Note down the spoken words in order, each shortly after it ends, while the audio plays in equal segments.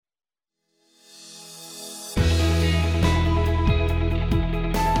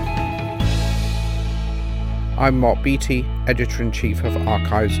I'm Mark Beattie, Editor-in-Chief of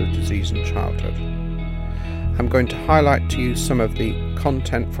Archives of Disease and Childhood. I'm going to highlight to you some of the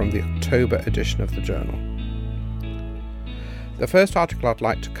content from the October edition of the journal. The first article I'd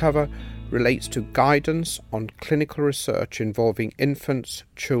like to cover relates to guidance on clinical research involving infants,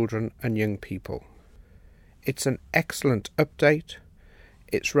 children and young people. It's an excellent update.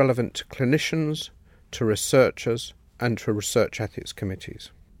 It's relevant to clinicians, to researchers and to research ethics committees.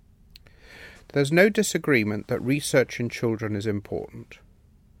 There's no disagreement that research in children is important.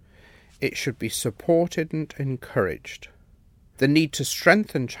 It should be supported and encouraged. The need to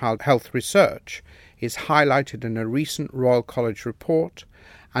strengthen child health research is highlighted in a recent Royal College report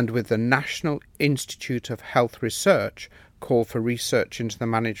and with the National Institute of Health Research call for research into the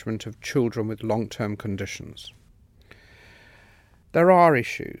management of children with long-term conditions. There are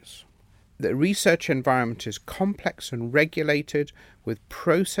issues. The research environment is complex and regulated, with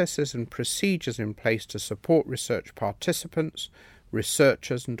processes and procedures in place to support research participants,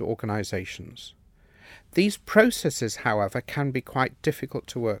 researchers and organisations. These processes, however, can be quite difficult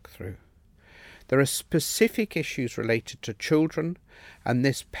to work through. There are specific issues related to children, and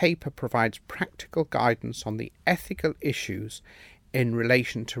this paper provides practical guidance on the ethical issues in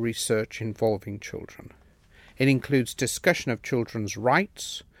relation to research involving children. It includes discussion of children's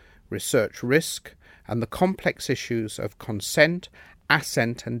rights, research risk, and the complex issues of consent,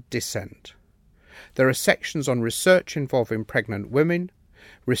 assent and dissent. There are sections on research involving pregnant women,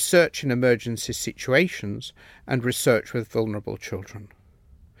 research in emergency situations, and research with vulnerable children.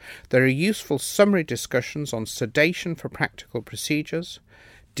 There are useful summary discussions on sedation for practical procedures,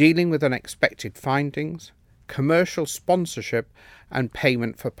 dealing with unexpected findings, commercial sponsorship, and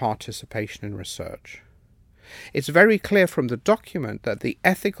payment for participation in research. It's very clear from the document that the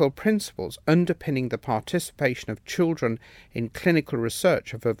ethical principles underpinning the participation of children in clinical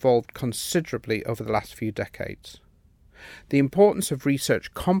research have evolved considerably over the last few decades. The importance of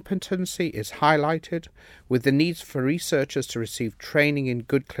research competency is highlighted, with the needs for researchers to receive training in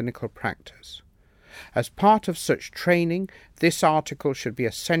good clinical practice. As part of such training, this article should be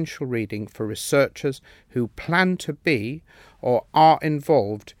essential reading for researchers who plan to be or are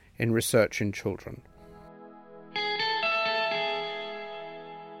involved in research in children.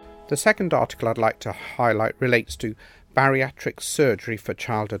 The second article I'd like to highlight relates to bariatric surgery for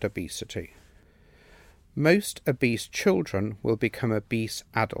childhood obesity. Most obese children will become obese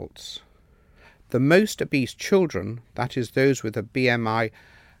adults. The most obese children, that is those with a BMI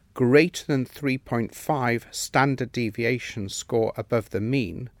greater than 3.5 standard deviation score above the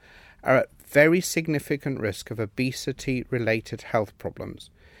mean, are at very significant risk of obesity-related health problems,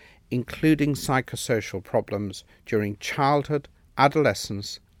 including psychosocial problems during childhood,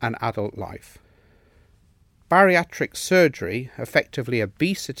 adolescence, and adult life. Bariatric surgery, effectively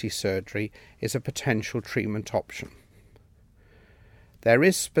obesity surgery, is a potential treatment option. There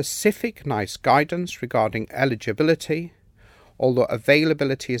is specific NICE guidance regarding eligibility, although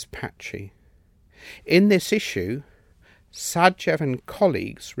availability is patchy. In this issue, Sadjev and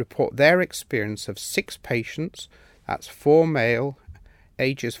colleagues report their experience of 6 patients, that's 4 male,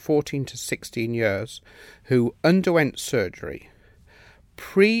 ages 14 to 16 years, who underwent surgery.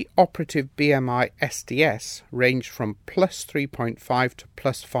 Pre-operative BMI SDS ranged from plus 3.5 to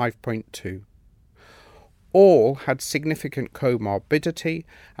plus 5.2. All had significant comorbidity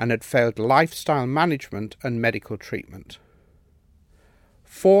and had failed lifestyle management and medical treatment.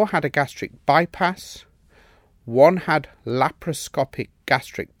 4 had a gastric bypass, 1 had laparoscopic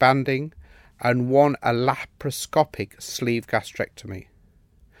gastric banding, and 1 a laparoscopic sleeve gastrectomy.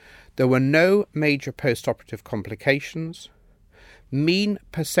 There were no major post-operative complications. Mean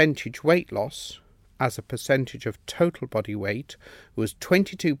percentage weight loss, as a percentage of total body weight, was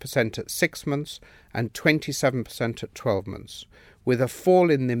 22% at 6 months and 27% at 12 months, with a fall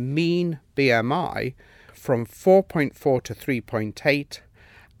in the mean BMI from 4.4 to 3.8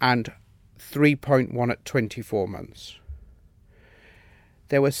 and 3.1 at 24 months.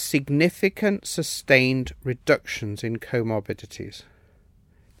 There were significant sustained reductions in comorbidities.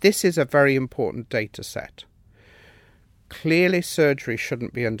 This is a very important data set. Clearly, surgery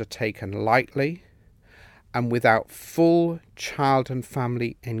shouldn't be undertaken lightly and without full child and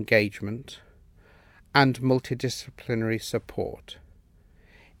family engagement and multidisciplinary support.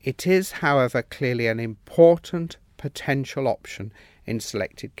 It is, however, clearly an important potential option in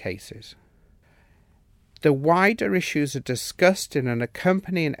selected cases. The wider issues are discussed in an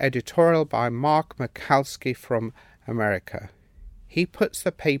accompanying editorial by Mark Michalski from America. He puts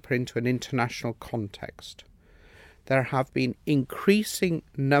the paper into an international context. There have been increasing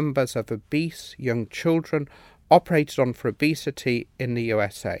numbers of obese young children operated on for obesity in the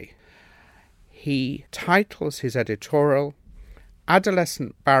USA. He titles his editorial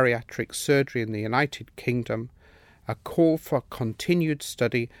Adolescent Bariatric Surgery in the United Kingdom, a call for continued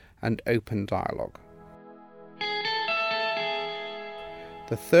study and open dialogue.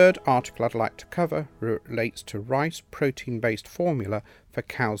 The third article I'd like to cover relates to rice protein-based formula for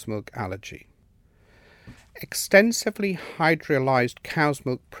cow's milk allergy. Extensively hydrolyzed cow's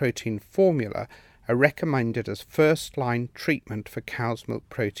milk protein formula are recommended as first-line treatment for cow's milk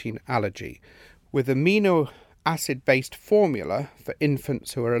protein allergy, with amino acid-based formula for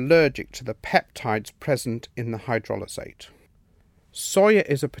infants who are allergic to the peptides present in the hydrolysate. Soya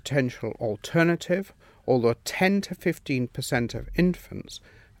is a potential alternative, although 10 to 15% of infants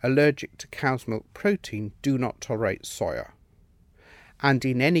allergic to cow's milk protein do not tolerate soya. And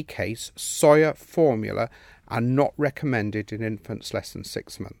in any case, soya formula are not recommended in infants less than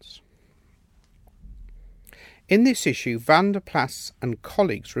 6 months. In this issue, Van der Plas and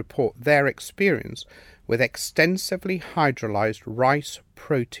colleagues report their experience with extensively hydrolyzed rice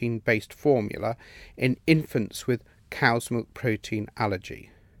protein-based formula in infants with cow's milk protein allergy.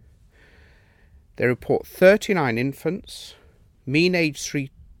 They report 39 infants, mean age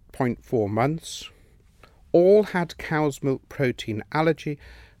 3.4 months, all had cow's milk protein allergy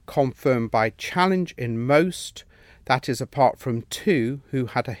confirmed by challenge in most, that is apart from 2 who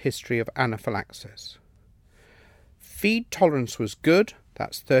had a history of anaphylaxis. Feed tolerance was good,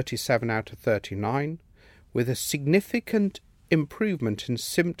 that's 37 out of 39, with a significant improvement in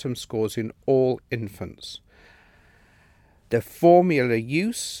symptom scores in all infants. The formula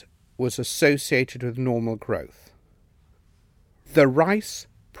use was associated with normal growth. The rice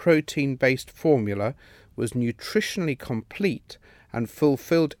protein-based formula was nutritionally complete and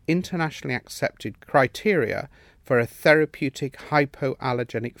fulfilled internationally accepted criteria for a therapeutic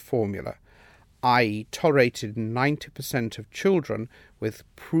hypoallergenic formula, i.e. tolerated in 90% of children with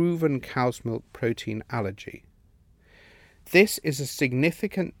proven cow's milk protein allergy. This is a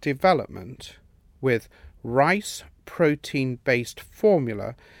significant development, with rice protein-based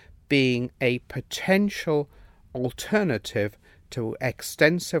formula being a potential alternative to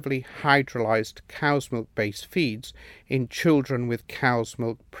extensively hydrolyzed cow's milk-based feeds in children with cow's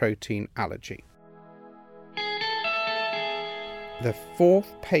milk protein allergy. The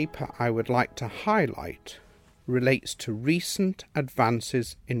fourth paper I would like to highlight relates to recent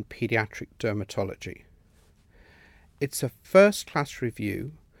advances in pediatric dermatology. It's a first-class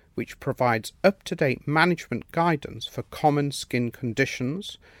review which provides up-to-date management guidance for common skin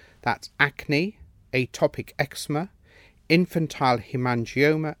conditions, that's acne, atopic eczema, infantile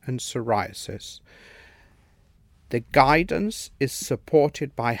hemangioma and psoriasis. The guidance is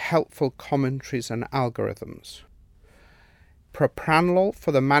supported by helpful commentaries and algorithms. Propranolol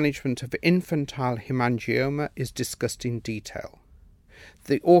for the management of infantile hemangioma is discussed in detail.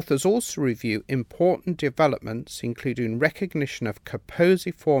 The authors also review important developments, including recognition of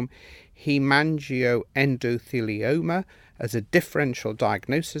Kaposiform hemangioendothelioma as a differential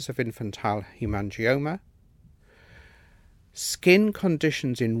diagnosis of infantile hemangioma, skin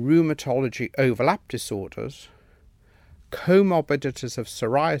conditions in rheumatology overlap disorders, comorbidities of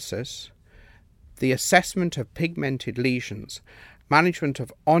psoriasis, the assessment of pigmented lesions, management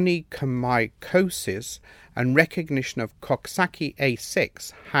of onychomycosis, and recognition of Coxsackie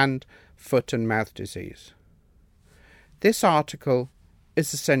A6 hand, foot and mouth disease. This article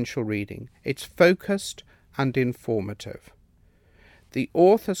is essential reading. It's focused and informative. The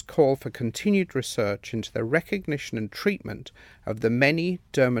authors call for continued research into the recognition and treatment of the many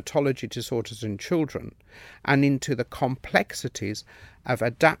dermatology disorders in children and into the complexities of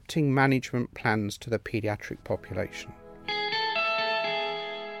adapting management plans to the pediatric population.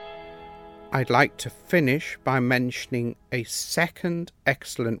 I'd like to finish by mentioning a second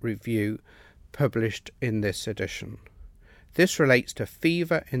excellent review published in this edition. This relates to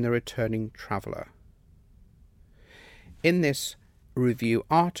fever in the returning traveller. In this review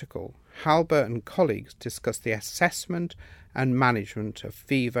article, Halber and colleagues discuss the assessment and management of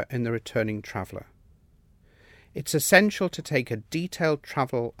fever in the returning traveller. It's essential to take a detailed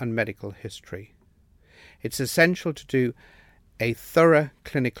travel and medical history. It's essential to do a thorough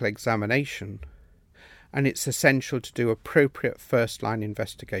clinical examination, and it's essential to do appropriate first-line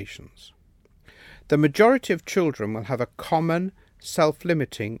investigations. The majority of children will have a common,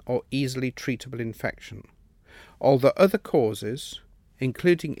 self-limiting or easily treatable infection, although other causes,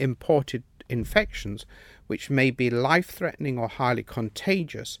 including imported infections, which may be life-threatening or highly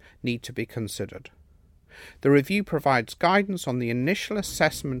contagious, need to be considered. The review provides guidance on the initial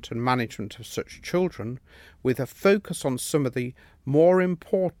assessment and management of such children, with a focus on some of the more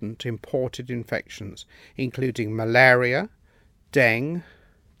important imported infections, including malaria, dengue,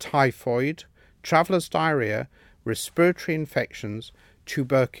 typhoid, traveller's diarrhea, respiratory infections,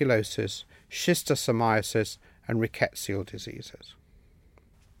 tuberculosis, schistosomiasis and rickettsial diseases.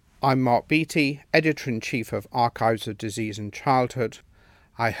 I'm Mark Beattie, Editor-in-Chief of Archives of Disease and Childhood.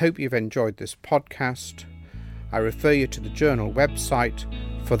 I hope you've enjoyed this podcast. I refer you to the journal website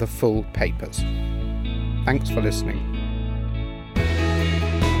for the full papers. Thanks for listening.